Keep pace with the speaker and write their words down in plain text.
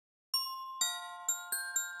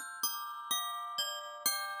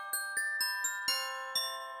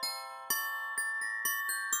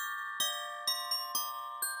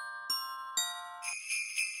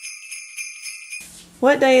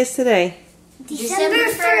What day is today?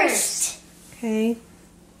 December 1st. Okay.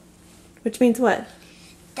 Which means what?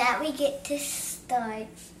 That we get to start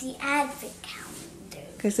the Advent calendar.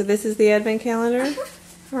 Okay, so this is the Advent calendar?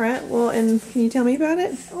 Alright, well, and can you tell me about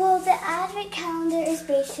it? Well, the Advent calendar is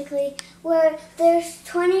basically where there's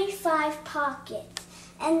 25 pockets.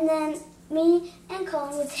 And then me and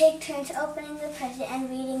Cohen would take turns opening the present and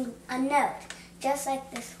reading a note, just like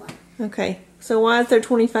this one. Okay, so why is there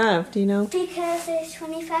 25? Do you know? Because there's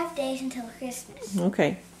 25 days until Christmas.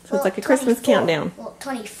 Okay, so it's like a Christmas countdown. Well,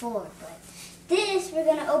 24, but this, we're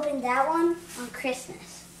going to open that one on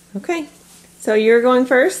Christmas. Okay, so you're going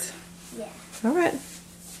first? Yeah. Alright.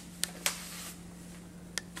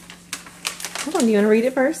 Hold on, do you want to read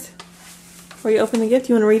it first? Before you open the gift,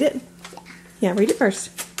 you want to read it? Yeah, read it first.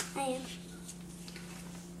 I am.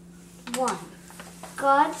 1.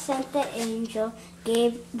 God sent the angel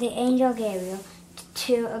Gabriel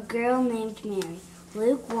to a girl named Mary.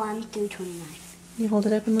 Luke 1 through 29. You hold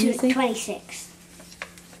it up and let me see. 26.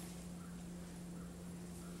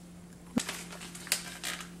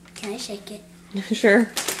 Can I shake it? Sure.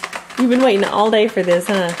 You've been waiting all day for this,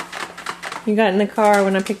 huh? You got in the car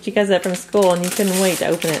when I picked you guys up from school and you couldn't wait to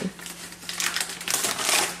open it.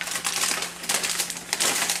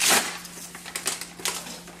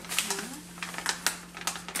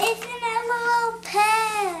 It's an envelope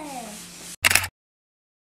pen.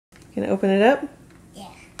 Can I open it up? Yeah.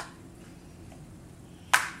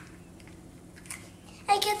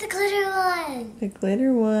 I get the glitter one. The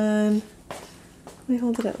glitter one. Let me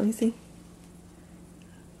hold it up. Let me see.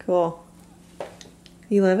 Cool.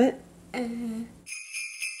 You love it? Mm-hmm.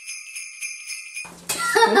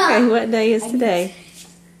 Okay, what day is today?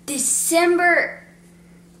 December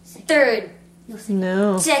 3rd.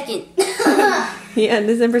 No. 2nd. Yeah,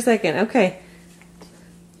 December 2nd. Okay.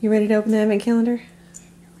 You ready to open the Advent calendar?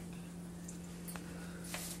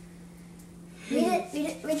 Read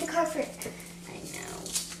the card first. I know.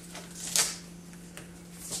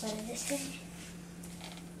 What did it say?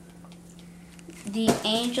 The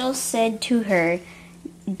angel said to her,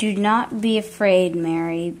 "Do not be afraid,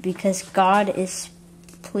 Mary, because God is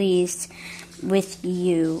pleased with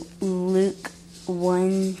you." Luke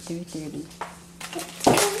 1 through 30.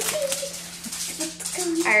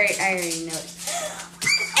 I already know it.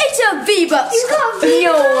 It's a V-bucks. You got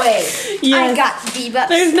No way. Yes. I got V-bucks.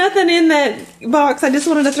 There's nothing in that box. I just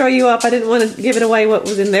wanted to throw you off. I didn't want to give it away what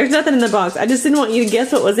was in there. There's nothing in the box. I just didn't want you to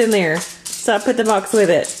guess what was in there. So I put the box with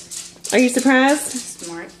it. Are you surprised?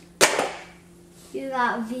 Smart. You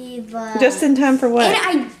got V-bucks. Just in time for what?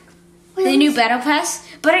 And the new battle pass,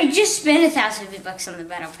 but I just spent 1,000 V-bucks on the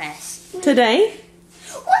battle pass. Today?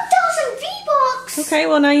 1,000 V-bucks. Okay,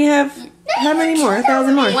 well now you have, how many more?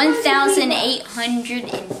 1,000 more.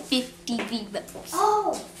 1,850 V-bucks.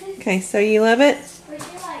 Oh. Okay, so you love it? Where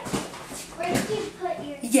did you put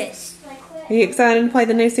your... Yes. Are you excited to play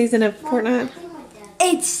the new season of Fortnite?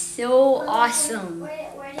 It's so awesome.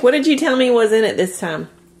 What did you tell me was in it this time?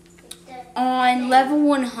 On level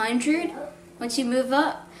 100, once you move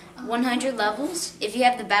up 100 levels, if you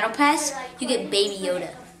have the battle pass, you get Baby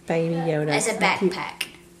Yoda Baby Yoda. as a backpack.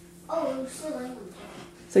 Oh, silly.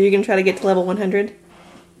 So you're going to try to get to level 100?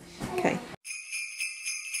 Okay.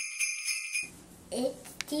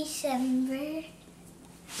 It's December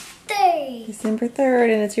 3rd. December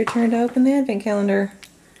 3rd, and it's your turn to open the Advent calendar.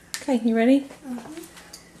 Okay, you ready?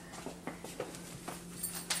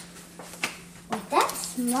 Oh, that's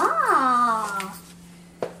small.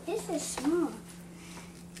 This is small.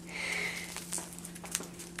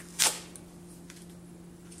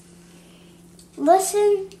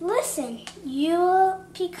 Listen. You'll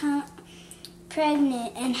become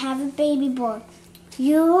pregnant and have a baby boy.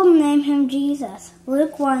 You will name him Jesus.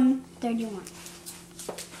 Luke 1:31.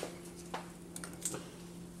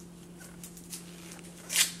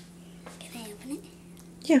 Can I open it?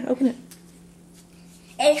 Yeah, open it.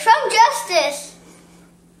 It's from Justice.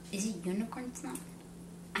 Is it unicorns now?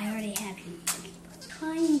 I already have him.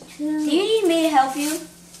 Trying to. Do you need me to help you?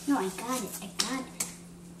 No, I got it.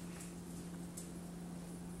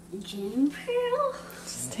 Gem pearl.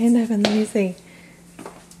 Stand up and let me see.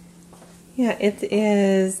 Yeah, it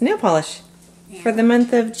is nail polish for the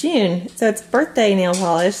month of June. So it's birthday nail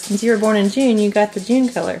polish. Since you were born in June, you got the June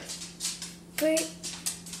color. But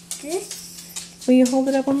this. Will you hold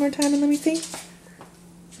it up one more time and let me see?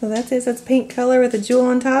 So that's it. So it's pink color with a jewel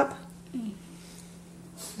on top.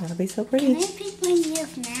 That'll be so pretty. Can I pick my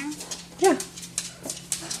nails now? Yeah.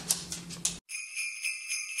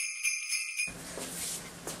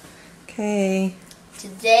 Okay.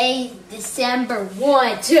 Today, December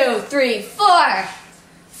 1, 2, 3, 4.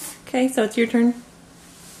 Okay, so it's your turn.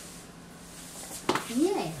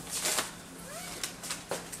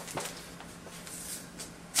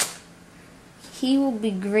 He will be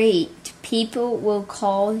great. People will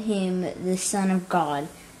call him the Son of God.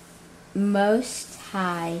 Most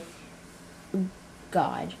High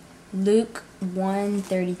God. Luke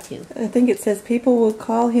 1:32. I think it says people will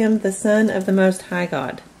call him the Son of the Most High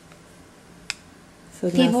God. So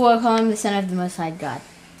People will call him the Son of the Most High God.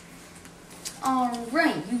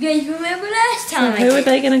 Alright, you guys remember last So time? who are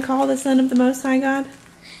they going to call the Son of the Most High God?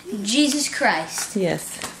 Jesus Christ.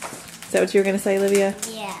 Yes. Is that what you were going to say, Olivia?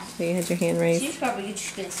 Yeah. So you had your hand raised. She's probably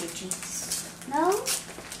just going to say Jesus. No?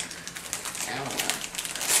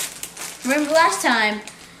 Remember last time,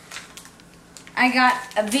 I got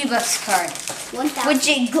a V-bucks card, 1,000. which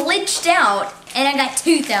it glitched out, and I got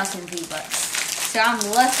 2,000 V-bucks. So I'm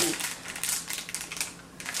lucky.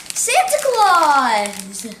 Santa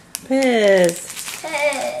Claus! Piz.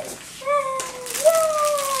 Hey.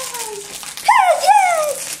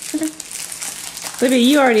 Olivia,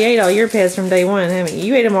 you already ate all your Piz from day one, haven't you?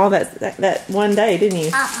 You ate them all that one day, didn't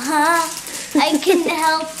you? I couldn't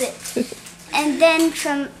help it. And then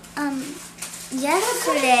from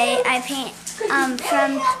yesterday, I paint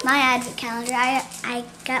from my advent calendar. I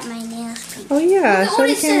got my nails painted. Oh yeah. Look at what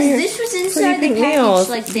it says. This was inside the pink package nails.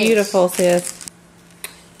 like this. Beautiful, sis.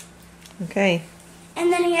 Okay.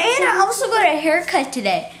 And then I also got a haircut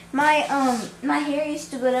today. My hair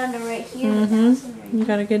used to go down to right here. Mm-hmm. You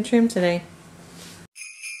got a good trim today.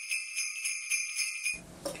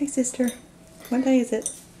 Okay, sister. What day is it?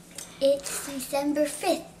 It's December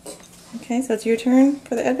 5th. Okay, so it's your turn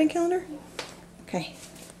for the advent calendar? Okay.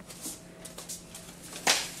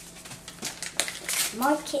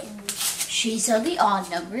 More kittens. She's are the odd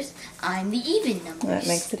numbers. I'm the even numbers. That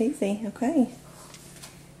makes it easy. Okay.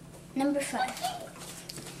 Number 5.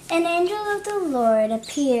 An angel of the Lord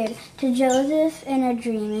appeared to Joseph in a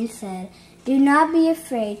dream and said, "Do not be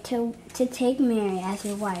afraid to take Mary as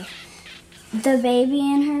your wife. The baby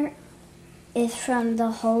in her is from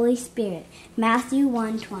the Holy Spirit." Matthew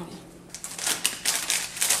 1:20.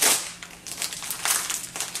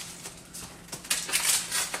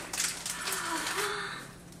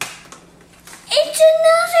 It's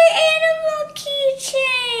another animal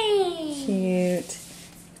keychain. Cute.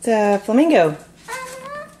 It's a flamingo.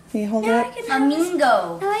 Can you hold it up?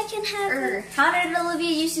 Flamingo. Now I can have it. How did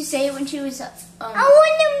Olivia used to say it when she was? I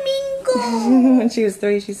want a mingo. When she was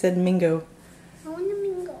 3, she said mingo. I want a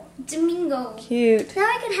mingo. Domingo. Cute. Now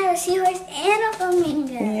I can have a seahorse and a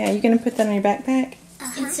flamingo. Yeah, you gonna put that on your backpack?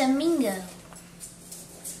 It's a mingo.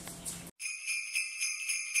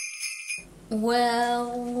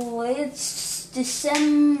 Well, it's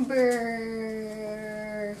December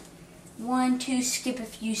 1, 2, skip a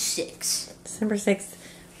few 6. December 6th.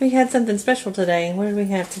 We had something special today. What did we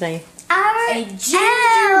have today? A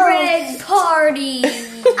gingerbread party.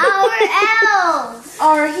 Our elves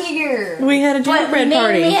Are here. We had a gingerbread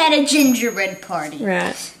party. We had a gingerbread party.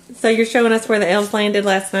 Right. So you're showing us where the elves landed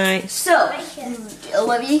last night. So,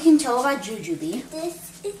 Olivia can tell about Jujubee. This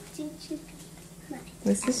is Jujubee.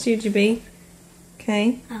 This is Jujubee.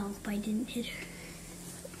 Okay. I hope I didn't hit her.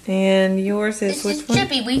 And yours is This which is one?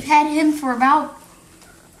 Chippy. We've had him for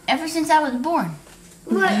ever since I was born.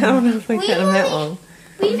 I don't know if we've had him that long.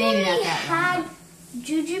 We've Maybe only not that had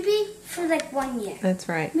Jujubee for like 1 year. That's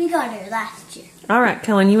right. We got her last year. All right,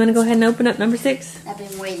 Cohen, you want to go ahead and open up number 6? I've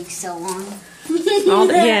been waiting so long.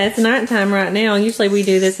 Yeah, it's nighttime right now. Usually we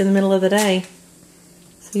do this in the middle of the day.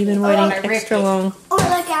 So you've been waiting I ripped extra it. long. Or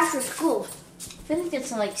like after school. I think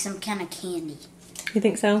it's like some kind of candy. You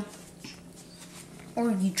think so?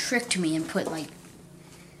 Or you tricked me and put like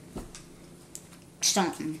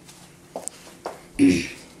something.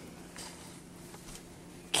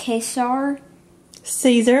 Caesar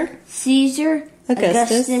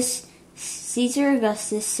Augustus. Caesar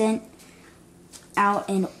Augustus sent out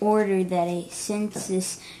an order that a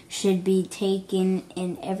census should be taken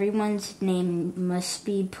and everyone's name must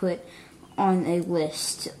be put on a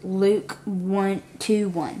list. Luke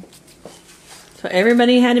 1:2-1. So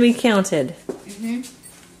everybody had to be counted. Mm-hmm.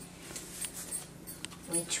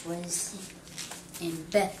 Which was in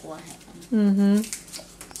Bethlehem. Mm-hmm.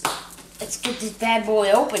 Let's get this bad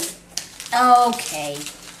boy open. Okay.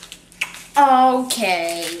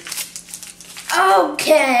 Okay.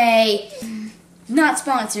 Okay. Not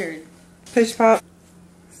sponsored. Push pop.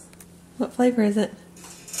 What flavor is it?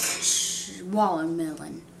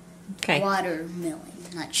 Watermelon. Okay. Watermelon,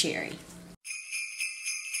 not cherry.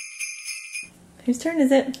 Whose turn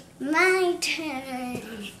is it? My turn.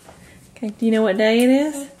 Okay. Do you know what day it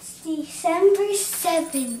is? It's December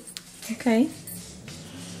 7th. Okay.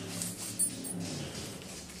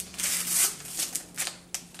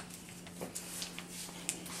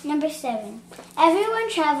 Number Number 7. Everyone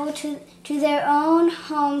traveled to their own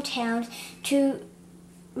hometowns to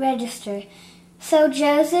register. So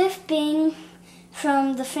Joseph, being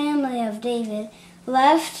from the family of David,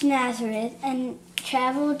 left Nazareth and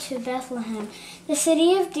traveled to Bethlehem, the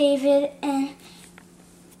city of David, and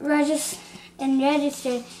registered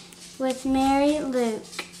with Mary Luke.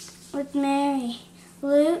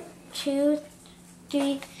 Luke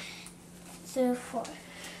 2:3-4.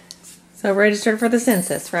 So registered for the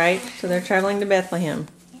census, right? So they're traveling to Bethlehem.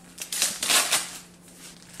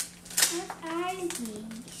 What are these?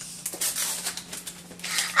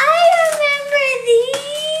 I remember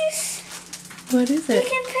these. What is You it?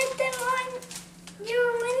 can put them on your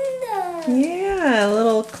window. Yeah,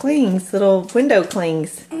 little clings, little window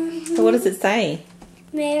clings. So what does it say?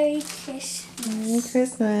 Merry Christmas. Merry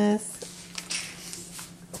Christmas.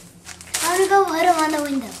 I want to go put them on the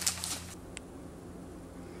window.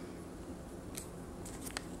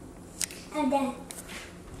 And then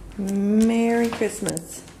Merry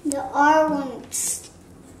Christmas. the R ones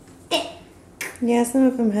stick. Yeah, some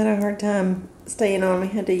of them had a hard time staying on. We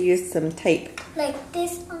had to use some tape. Like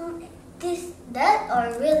this on this. That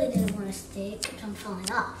R really didn't want to stick. Kept on falling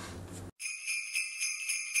off.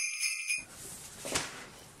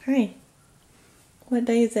 Hi. What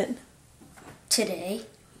day is it? Today,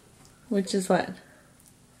 Which is what?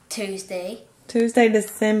 Tuesday, Tuesday,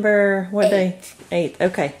 December, what day? 8th.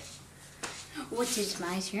 Okay. which is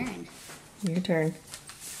my turn. Your turn.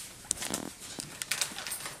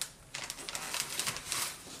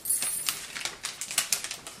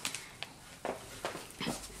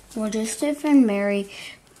 While Joseph and Mary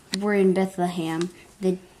were in Bethlehem,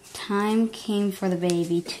 the time came for the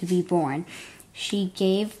baby to be born. She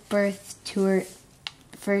gave birth to her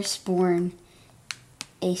firstborn,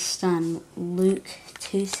 a son. Luke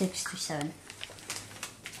 2:6-7.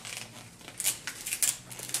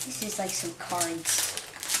 This is like some cards.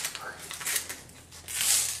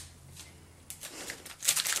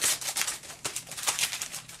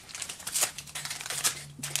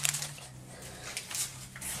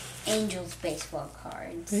 Angels baseball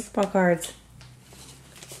cards. Baseball cards.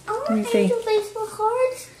 I Let me want see. angel baseball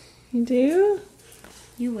cards, You do?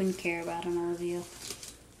 You wouldn't care about them, Olivia.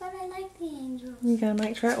 but I like the angels. You got a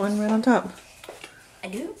Mike Trout one right on top. I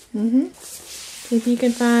do? Mm-hmm. See if you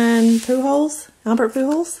can find Pujols. Albert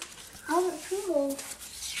Pujols. Albert Pujols.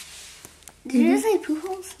 Did you just say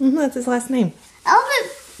Pujols? Mm-hmm, that's his last name.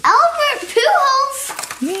 Albert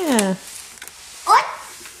Pujols. Yeah. What?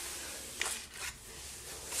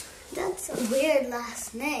 That's a weird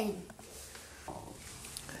last name.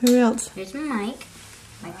 Who else? Here's Mike.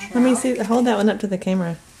 Mike Trout. Let me see. Hold that one up to the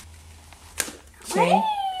camera. Wait, I Okay. want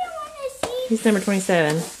to see. He's number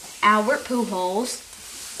 27. Albert Pujols.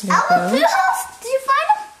 There you Albert go. Pujols. Did you find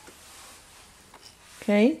him?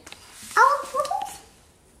 Okay. Albert Pujols.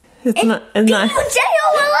 It's not. It's not.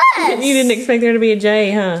 J-O-L-S. You didn't expect there to be a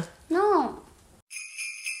J, huh? No.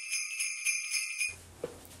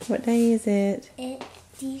 What day is it? It's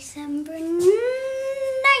December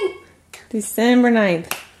 9th. December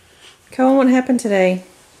 9th. Cohen, what happened today?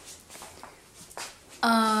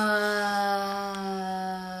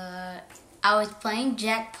 I was playing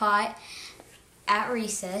jackpot at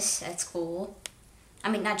recess at school. I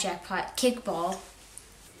mean, not jackpot, kickball.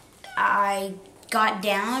 I got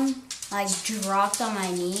down, like dropped on my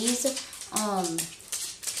knees,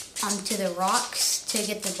 onto the rocks to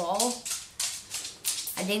get the ball.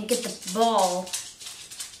 I didn't get the ball,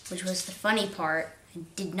 which was the funny part. I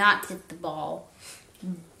did not get the ball,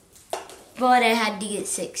 but I had to get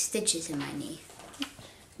 6 stitches in my knee.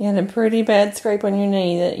 You had a pretty bad scrape on your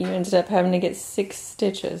knee that you ended up having to get 6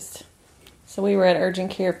 stitches. So we were at urgent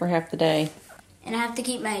care for half the day. And I have to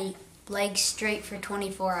keep my legs straight for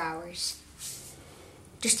 24 hours.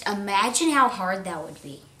 Just imagine how hard that would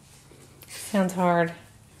be. Sounds hard.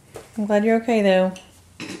 I'm glad you're okay, though.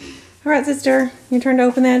 All right, sister. Your turn to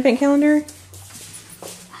open the advent calendar.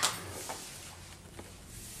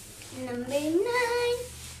 Number 9.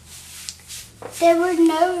 There were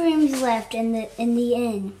no rooms left in the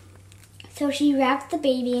inn, so she wrapped the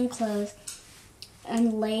baby in clothes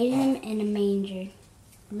and laid him in a manger.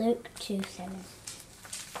 Luke 2:7.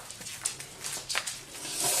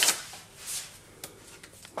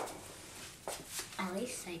 At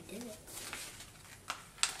least I did it.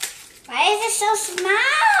 Why is it so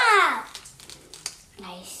small?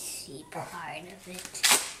 I see part of it.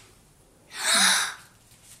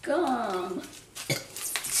 Gum.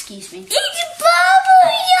 Excuse me. It's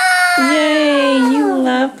bubble yum! Yay! You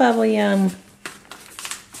love bubble yum.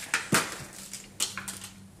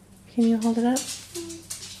 Can you hold it up?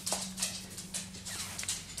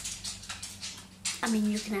 I mean,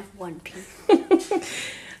 you can have one piece.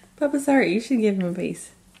 Bubba, sorry, you should give him a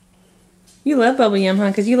piece. You love bubble yum, huh?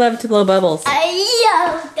 Because you love to blow bubbles.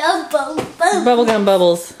 I love the bubbles. Bubblegum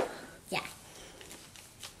bubbles. Yeah.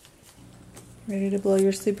 Ready to blow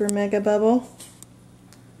your super mega bubble?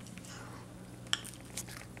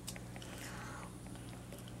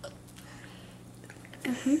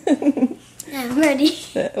 I'm ready.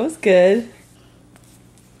 That was good.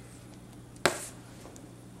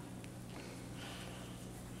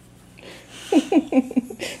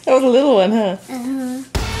 That was a little one, huh? Uh-huh.